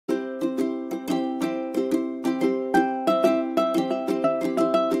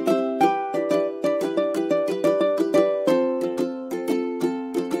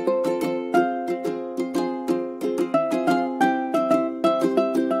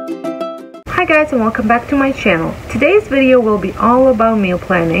Hi guys, and welcome back to my channel. Today's video will be all about meal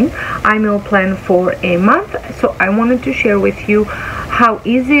planning. I meal plan for a month, so I wanted to share with you how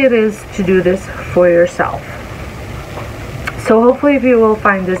easy it is to do this for yourself. So hopefully you will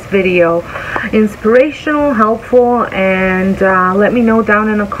find this video inspirational, helpful, and let me know down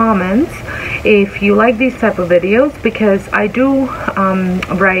in the comments if you like these type of videos, because I do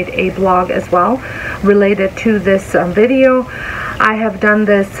write a blog as well related to this video. I have done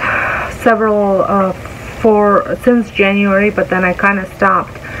this since January, but then I kind of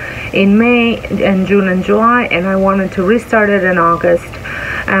stopped in May and June and July, and I wanted to restart it in August,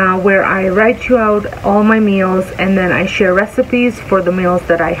 where I write you out all my meals, and then I share recipes for the meals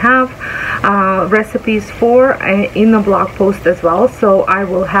that I have, recipes for in the blog post as well. So I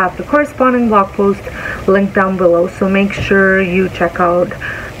will have the corresponding blog post linked down below, so make sure you check out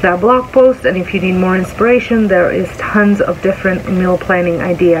that blog post. And if you need more inspiration, there is tons of different meal planning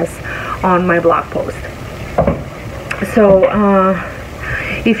ideas on my blog post. So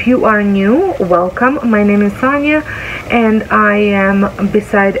if you are new, welcome. My name is Sonja, and I am,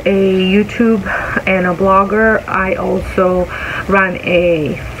 beside a YouTube and a blogger, I also run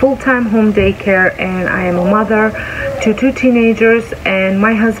a full-time home daycare, and I am a mother to 2 teenagers, and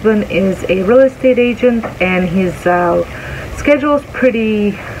my husband is a real estate agent, and his schedule is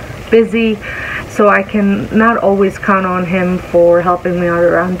pretty busy, so I can not always count on him for helping me out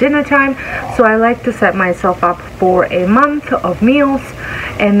around dinner time. So I like to set myself up for a month of meals,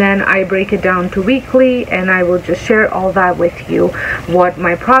 and then I break it down to weekly, and I will just share all that with you, what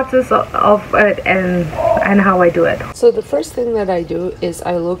my process of it and how I do it. So the first thing that I do is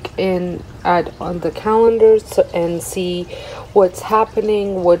I look on the calendars and see what's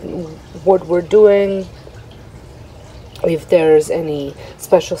happening, what we're doing, if there's any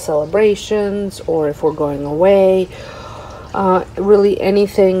special celebrations, or if we're going away, really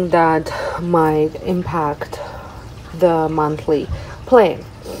anything that might impact the monthly plan.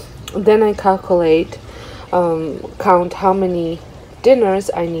 Then I calculate, count how many dinners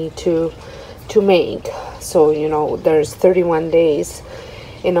I need to make. So, you know, there's 31 days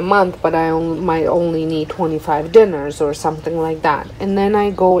in a month, but I might only need 25 dinners or something like that. And then I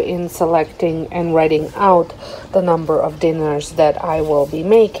go in selecting and writing out the number of dinners that I will be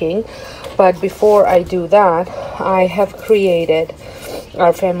making. But before I do that, I have created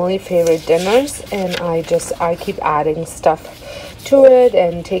our family favorite dinners, and I keep adding stuff to it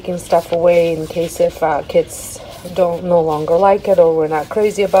and taking stuff away in case if kids no longer like it, or we're not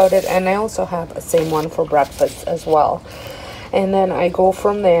crazy about it. And I also have the same one for breakfast as well. And then I go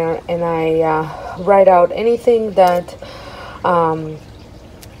from there, and I write out anything that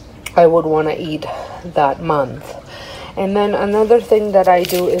I would want to eat that month. And then another thing that I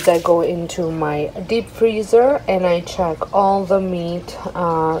do is I go into my deep freezer, and I check all the meat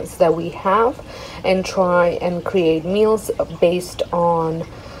that we have, and try and create meals based on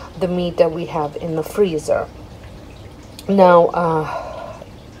the meat that we have in the freezer. Now,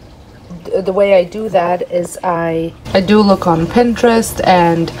 the way I do that is I do look on Pinterest,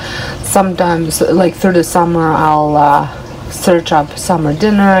 and sometimes, like through the summer, I'll search up summer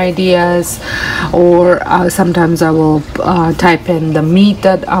dinner ideas, or sometimes I will type in the meat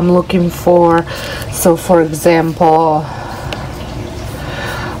that I'm looking for. So for example,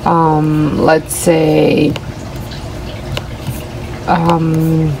 let's say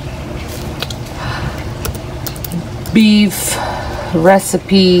beef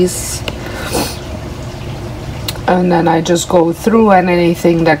recipes, and then I just go through, and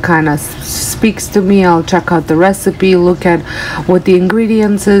anything that kind of speaks to me, I'll check out the recipe, look at what the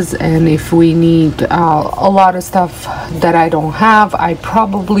ingredients is, and if we need a lot of stuff that I don't have, I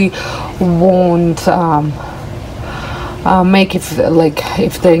probably won't make it,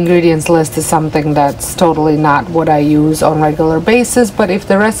 if the ingredients list is something that's totally not what I use on a regular basis. But if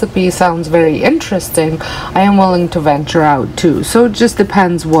the recipe sounds very interesting, I am willing to venture out too. So it just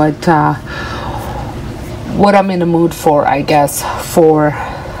depends what I'm in the mood for, I guess, for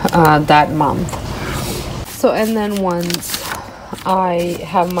that month. So, and then once I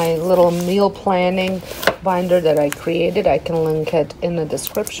have my little meal planning binder that I created, I can link it in the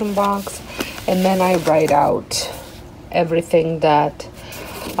description box, and then I write out everything that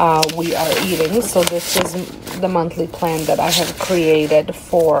we are eating. So this is the monthly plan that I have created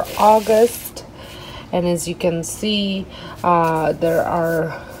for August, and as you can see, there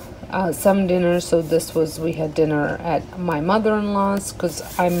are some dinners. So we had dinner at my mother-in-law's, because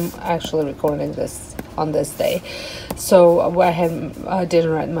I'm actually recording this on this day. So I had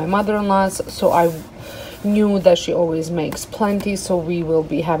dinner at my mother-in-law's, so I knew that she always makes plenty, so we will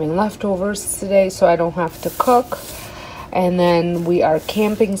be having leftovers today, so I don't have to cook. And then we are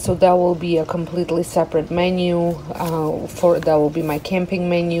camping, so that will be a completely separate menu. That will be my camping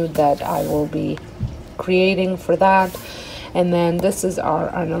menu that I will be creating for that. And then this is our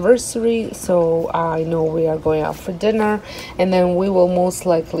anniversary, so I know we are going out for dinner, and then we will most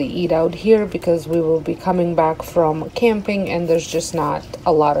likely eat out here because we will be coming back from camping and there's just not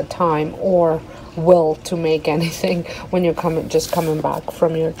a lot of time or will to make anything when you're coming back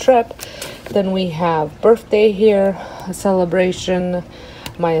from your trip. Then we have birthday here, a celebration,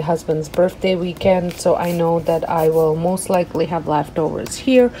 my husband's birthday weekend, so I know that I will most likely have leftovers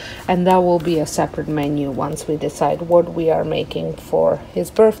here, and that will be a separate menu once we decide what we are making for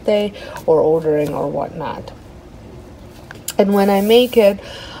his birthday or ordering or whatnot. And when I make it,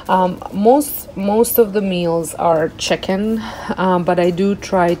 most of the meals are chicken, but I do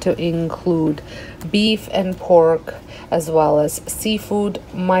try to include beef and pork as well as seafood.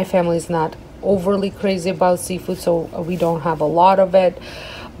 My family's not overly crazy about seafood, so we don't have a lot of it,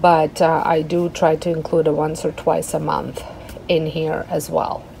 but I do try to include it once or twice a month in here as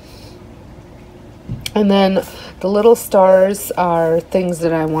well. And then the little stars are things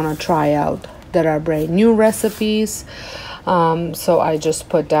that I want to try out that are brand new recipes. So I just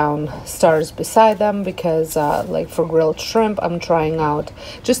put down stars beside them because like for grilled shrimp, I'm trying out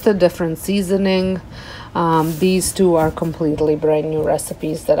just a different seasoning. These two are completely brand new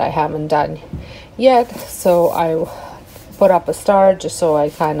recipes that I haven't done yet, so I put up a star just so I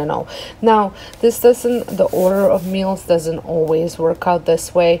kind of know. Now, the order of meals doesn't always work out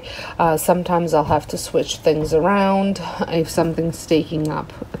this way. Sometimes I'll have to switch things around if something's taking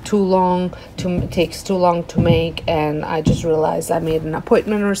up takes too long to make, and I just realized I made an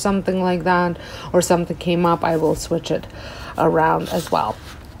appointment or something like that, or something came up, I will switch it around as well.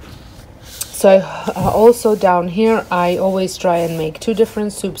 So also down here, I always try and make 2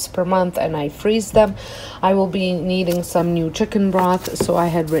 different soups per month and I freeze them. I will be needing some new chicken broth, so I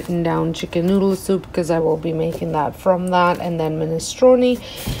had written down chicken noodle soup because I will be making that from that, and then minestrone,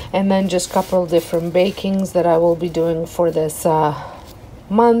 and then just a couple different bakings that I will be doing for this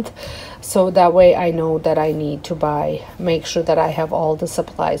month. So that way I know that I need to make sure that I have all the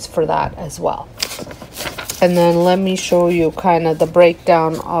supplies for that as well. And then let me show you kind of the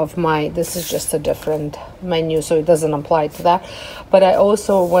breakdown of this is just a different menu, so it doesn't apply to that. But I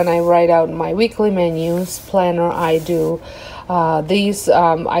also, when I write out my weekly menus planner, I do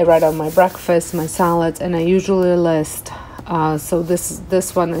I write out my breakfast, my salads, and I usually list. So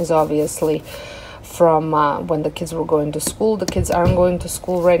this one is obviously from when the kids were going to school. The kids aren't going to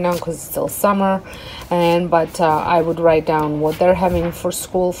school right now because it's still summer, but I would write down what they're having for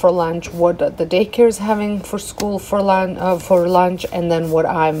school for lunch, what the daycare is having for school for lunch, and then what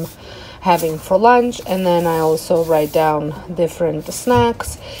I'm having for lunch. And then I also write down different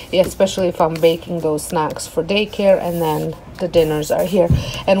snacks, especially if I'm baking those snacks for daycare, and then the dinners are here.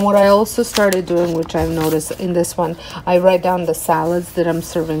 And what I also started doing, which I've noticed in this one, I write down the salads that I'm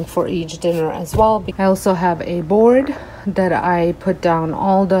serving for each dinner as well. I also have a board that I put down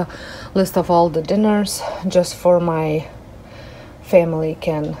all the list of all the dinners, just for my family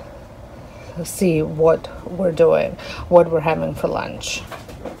can see what we're doing, what we're having for lunch.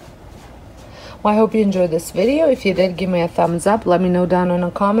 Well, I hope you enjoyed this video. If you did, give me a thumbs up. Let me know down in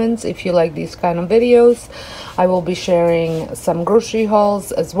the comments if you like these kind of videos. I will be sharing some grocery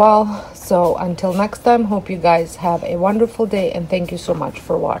hauls as well. So until next time, hope you guys have a wonderful day, and thank you so much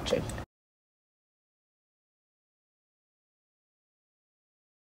for watching.